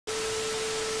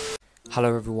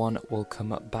Hello everyone,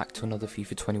 welcome back to another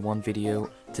FIFA 21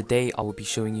 video. Today I will be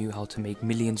showing you how to make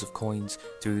millions of coins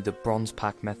through the bronze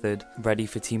pack method, ready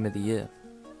for team of the year.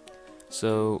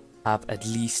 So have at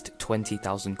least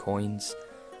 20,000 coins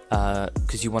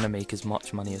because you want to make as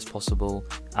much money as possible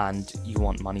and you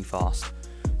want money fast.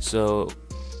 So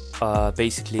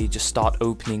basically just start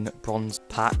opening bronze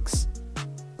packs.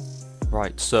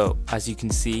 Right, so as you can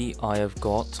see I have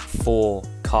got 4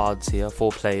 cards here,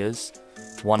 4 players.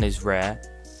 One is rare,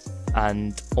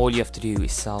 and all you have to do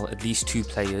is sell at least 2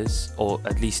 players or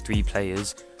at least 3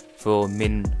 players for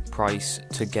min price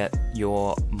to get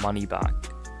your money back.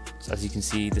 So as you can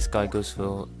see, this guy goes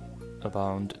for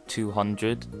around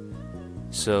 200,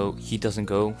 so he doesn't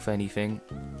go for anything.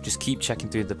 Just keep checking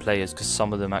through the players because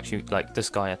some of them actually, like this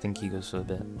guy, I think he goes for a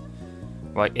bit.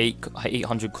 Right,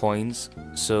 800 coins,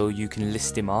 so you can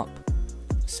list him up.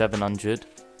 700.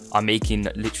 I'm making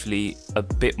literally a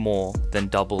bit more than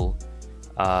double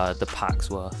the pack's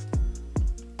worth.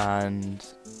 And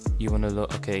you want to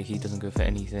look, okay, he doesn't go for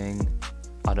anything.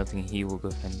 I don't think he will go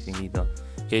for anything either.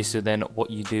 Okay, so then what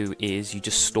you do is you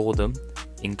just store them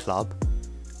in club,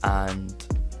 and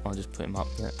I'll just put him up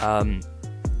there.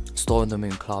 Store them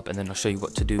in club, and then I'll show you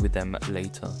what to do with them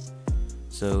later.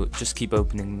 So just keep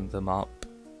opening them up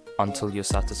until you're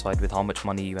satisfied with how much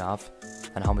money you have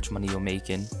and how much money you're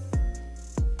making.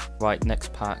 Right,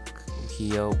 next pack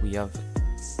here we have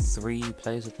 3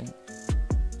 players, I think.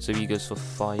 So he goes for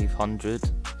 500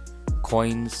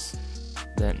 coins.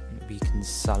 Then we can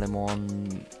sell him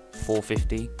on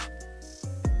 450.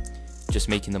 Just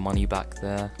making the money back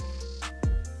there.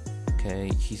 Okay,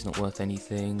 he's not worth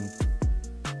anything.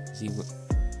 Is he?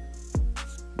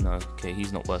 No, okay,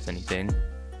 he's not worth anything.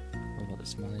 What about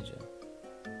this manager?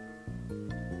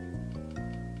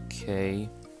 Okay,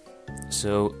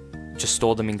 so just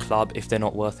store them in club if they're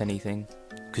not worth anything,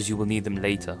 because you will need them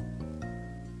later.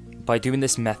 By doing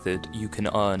this method, you can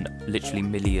earn literally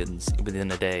millions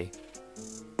within a day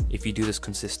if you do this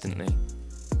consistently.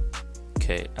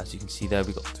 Okay, as you can see there,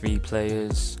 we got 3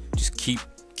 players. Just keep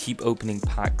opening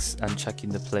packs and checking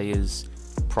the players'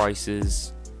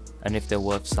 prices, and if they're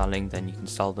worth selling, then you can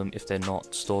sell them. If they're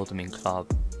not, store them in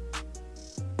club.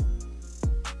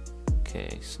 Okay,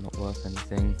 it's not worth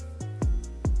anything.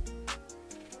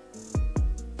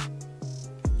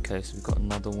 Okay, so we've got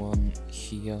another one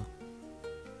here.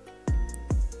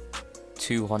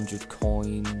 200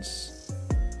 coins.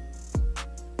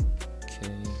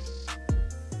 Okay.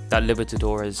 That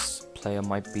Libertadores player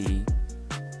might be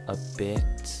a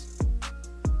bit.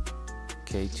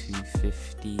 Okay,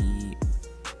 250.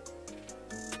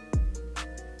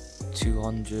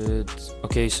 200.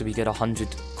 Okay, so we get 100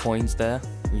 coins there.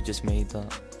 We just made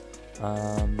that.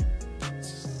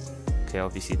 Okay,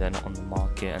 obviously they're not on the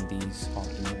market, and these aren't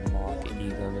in the market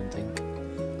either, I don't think.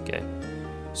 Okay,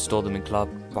 store them in club.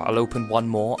 Right, I'll open one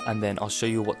more and then I'll show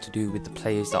you what to do with the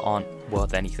players that aren't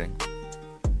worth anything.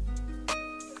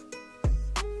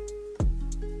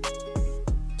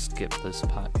 Skip this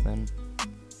pack then.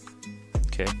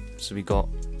 Okay, so we got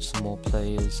some more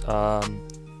players. 2, oh,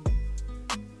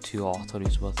 I thought he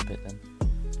was worth a bit then.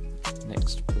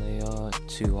 Next player,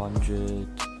 200.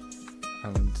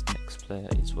 And next player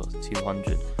is worth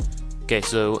 200. Okay,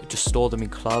 so just store them in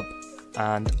club,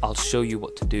 and I'll show you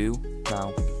what to do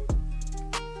now.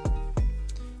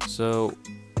 So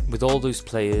with all those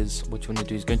players, what you want to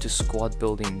do is go into squad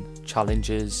building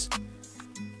challenges,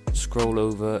 scroll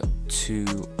over to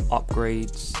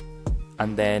upgrades,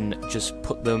 and then just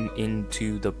put them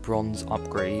into the bronze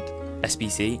upgrade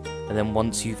SBC. And then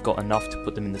once you've got enough to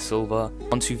put them in the silver,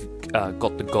 once you've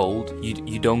got the gold,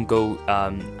 you don't go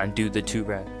and do the 2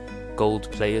 rare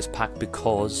gold players pack,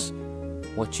 because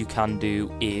what you can do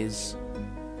is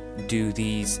do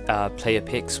these player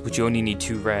picks, which you only need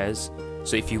 2 rares.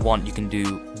 So if you want, you can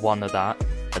do 1 of that,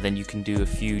 and then you can do a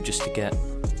few just to get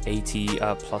 80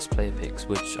 plus player picks,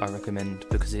 which I recommend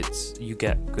because you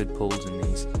get good pulls in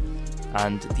these,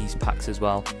 and these packs as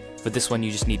well. For this one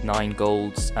you just need 9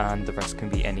 golds, and the rest can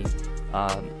be any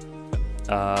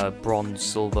bronze,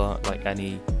 silver, like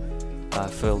any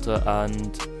filter.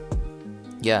 And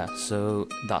yeah, so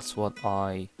that's what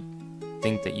I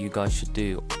think that you guys should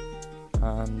do.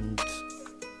 And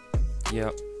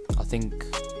yeah, I think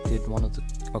did one of the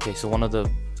so one of the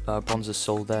bronzes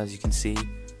sold there. As you can see,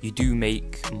 you do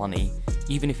make money.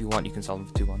 Even if you want, you can sell them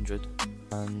for 200.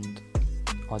 And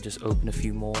I'll just open a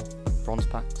few more bronze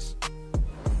packs.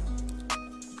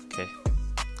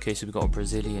 Okay, so we've got a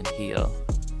Brazilian here.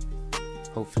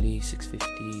 Hopefully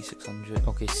 650, 600.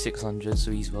 Okay, 600, so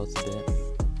he's worth a bit.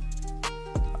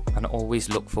 And always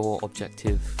look for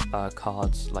objective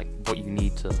cards, like what you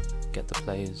need to get the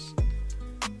players.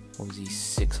 What was he,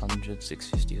 600,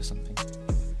 650 or something?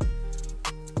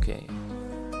 Okay,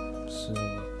 so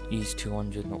he's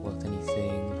 200, not worth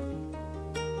anything.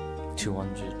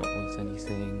 200, not worth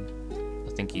anything.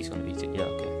 I think he's gonna beat it. Yeah,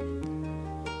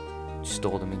 okay.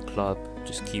 Store them in club.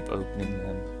 Just keep opening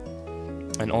them.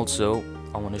 And also,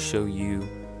 I want to show you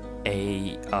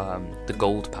the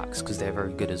gold packs, because they're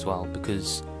very good as well.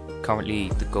 Because currently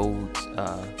the gold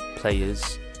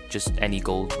players, just any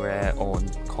gold rare or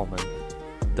common,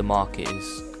 the market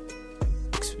is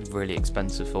really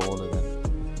expensive for all of them,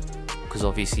 because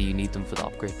obviously you need them for the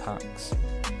upgrade packs.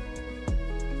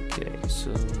 Okay,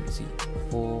 so is he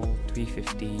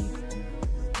 350?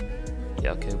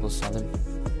 Yeah, okay, we'll sell him.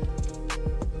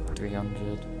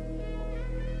 300.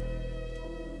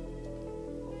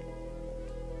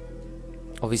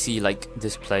 Obviously, like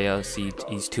this player, see,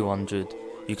 he's 200.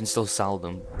 You can still sell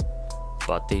them,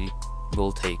 but they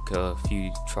will take a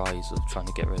few tries of trying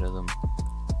to get rid of them.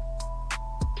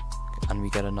 And we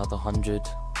get another 100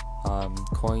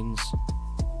 coins.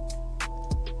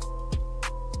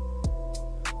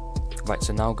 Right,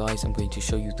 so now guys, I'm going to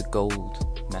show you the gold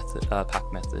method,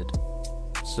 pack method.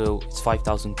 So it's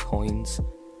 5,000 coins,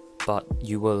 but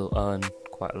you will earn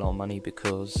quite a lot of money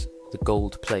because the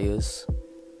gold players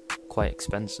are quite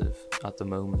expensive at the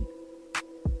moment.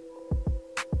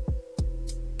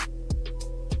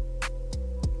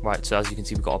 Right, so as you can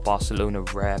see, we've got a Barcelona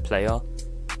rare player.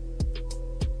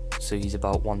 So he's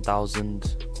about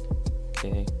 1,000.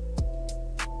 Okay.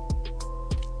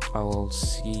 I will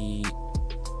see.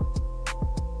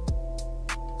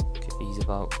 Okay, he's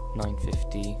about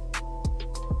 950.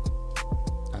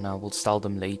 And I will sell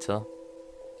them later.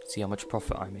 See how much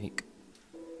profit I make.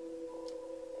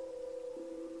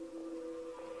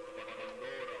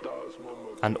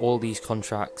 And all these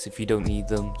contracts, if you don't need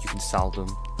them, you can sell them.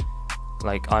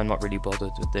 Like, I'm not really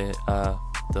bothered with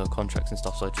the contracts and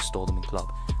stuff, so I just store them in club.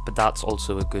 But that's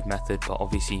also a good method, but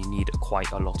obviously you need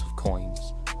quite a lot of coins.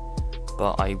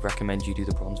 But I recommend you do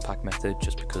the bronze pack method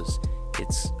just because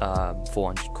it's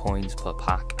 400 coins per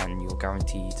pack, and you're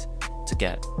guaranteed to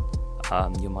get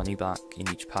your money back in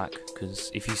each pack,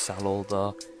 because if you sell all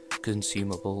the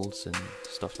consumables and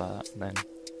stuff like that, then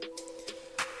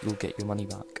you'll get your money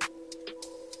back.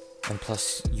 And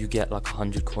plus you get like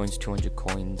 100 coins, 200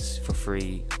 coins for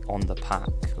free on the pack,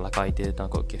 like I did. I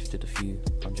got gifted a few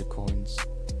 100 coins.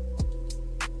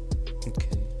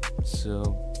 Okay, so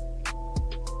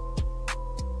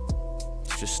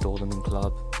just store them in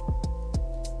club.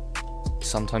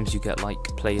 Sometimes you get like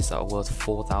players that are worth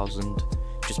 4,000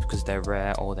 just because they're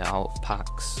rare, or they're out of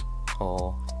packs,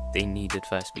 or they needed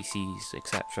for SBCs,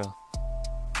 etc.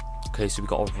 Okay, so we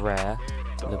got a rare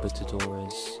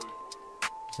Libertadores.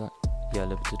 Is that? Yeah,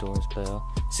 Libertadores player.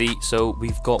 See, so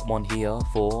we've got one here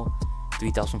for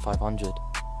 3,500.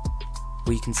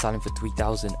 We can sell him for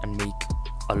 3,000 and make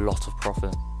a lot of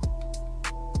profit.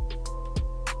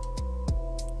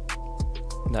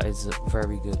 That is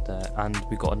very good there. And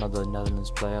we got another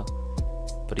Netherlands player,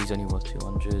 but he's only worth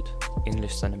 200.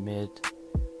 English centre mid,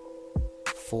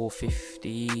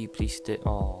 450. Please stay.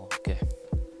 Oh, okay.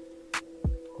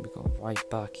 We got right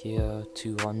back here,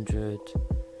 200.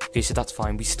 Okay, so that's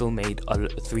fine. We still made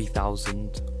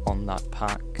 3,000 on that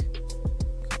pack.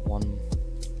 Got one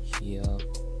here,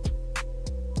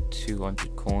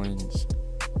 200 coins.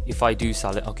 If I do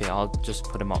sell it, okay, I'll just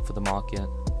put them up for the market.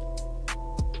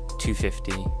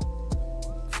 250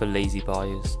 for lazy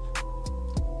buyers.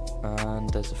 And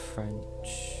there's a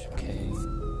French. Okay.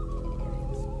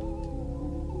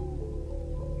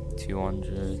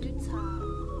 200.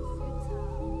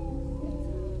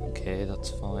 Okay, that's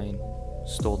fine.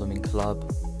 Store them in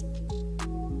club.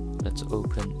 Let's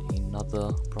open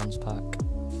another bronze pack.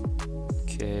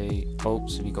 Okay. Oh,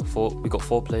 so we got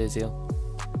four players here.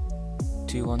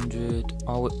 200.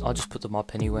 I'll just put them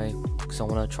up anyway, because I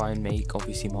want to try and make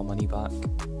obviously my money back.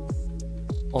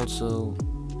 Also,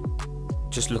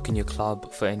 just look in your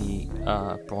club for any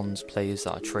bronze players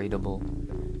that are tradable,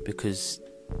 because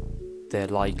they're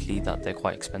likely that they're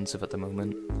quite expensive at the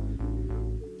moment.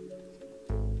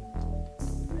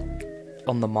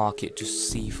 On the market, just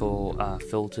see for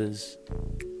filters,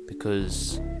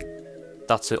 because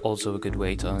that's also a good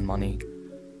way to earn money.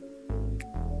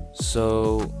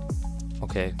 So,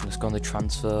 okay, let's go on the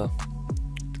transfer.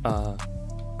 My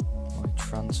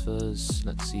transfers,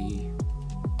 let's see.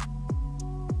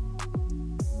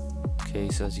 Okay,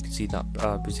 so as you can see, that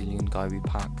Brazilian guy we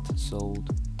packed sold.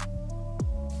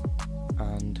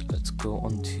 And let's go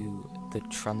on to the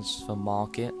transfer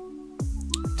market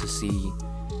to see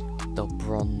the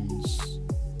bronze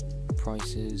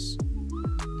prices.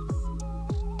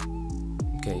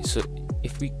 Okay, so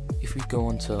if if we go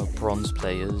on to bronze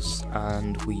players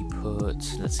and we put,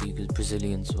 let's see, because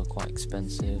Brazilians are quite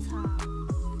expensive.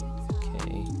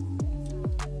 Okay.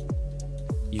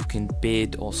 You can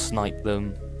bid or snipe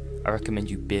them. I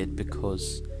recommend you bid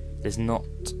because there's not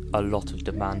a lot of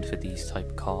demand for these type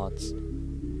of cards.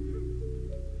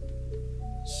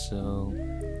 So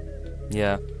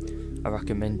yeah, I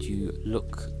recommend you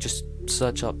just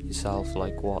search up yourself,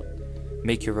 like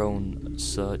make your own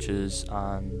searches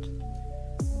and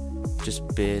just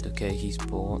bid. Okay, he's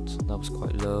bought, that was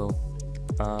quite low.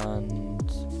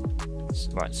 And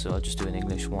right, so I'll just do an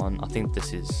English one. I think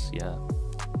this is, yeah.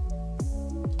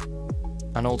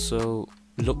 And also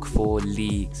look for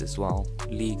leagues as well,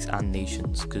 leagues and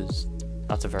nations, because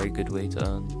that's a very good way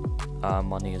to earn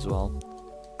money as well.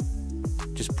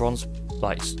 Just bronze,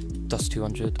 like dust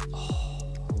 200. Oh,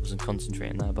 I wasn't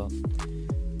concentrating there, but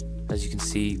as you can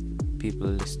see, people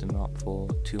are listing them up for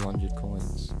 200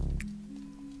 coins.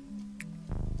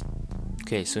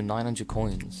 Okay, so 900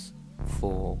 coins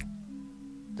for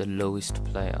the lowest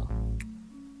player.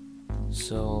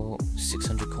 So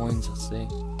 600 coins, I'd say,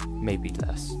 maybe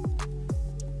less.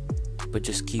 But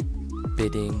just keep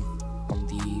bidding on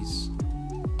these.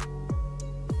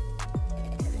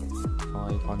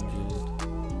 500.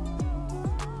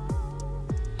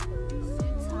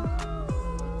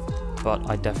 But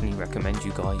I definitely recommend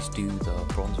you guys do the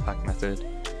bronze pack method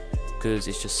because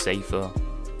it's just safer,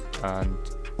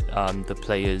 and the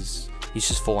players, it's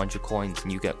just 400 coins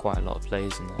and you get quite a lot of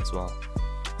players in there as well,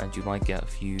 and you might get a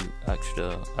few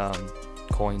extra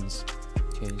coins.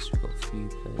 Okay, so we've got a few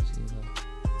players in there.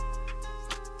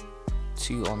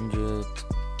 200,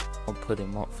 I'll put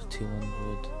him up for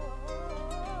 200.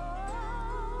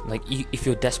 Like, if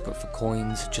you're desperate for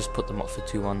coins, just put them up for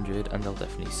 200 and they'll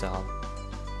definitely sell.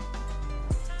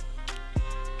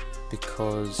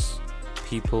 Because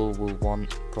people will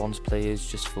want bronze players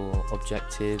just for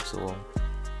objectives, or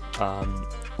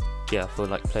yeah, for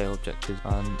like player objectives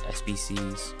and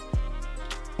SBCs.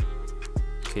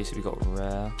 Okay, so we got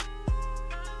rare.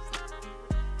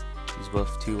 He's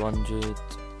worth 200.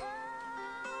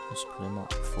 Let's put him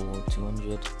up for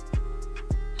 200.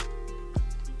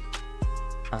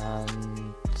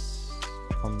 And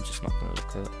I'm just not going to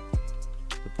look at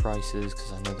the prices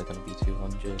because I know they're going to be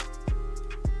 200.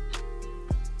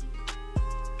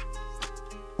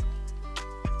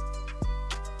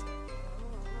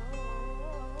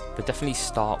 But definitely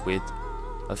start with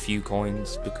a few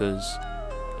coins because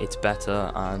it's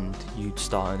better and you'd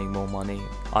start earning more money.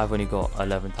 I've only got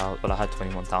 11,000, well I had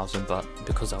 21,000, but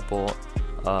because I bought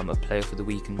a player for the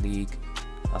weekend league,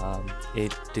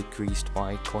 it decreased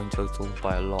my coin total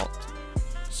by a lot,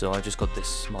 so I just got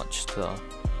this much to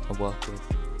work with.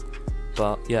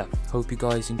 But yeah, hope you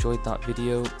guys enjoyed that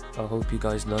video. I hope you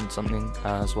guys learned something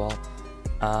as well,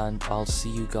 and I'll see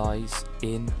you guys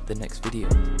in the next video.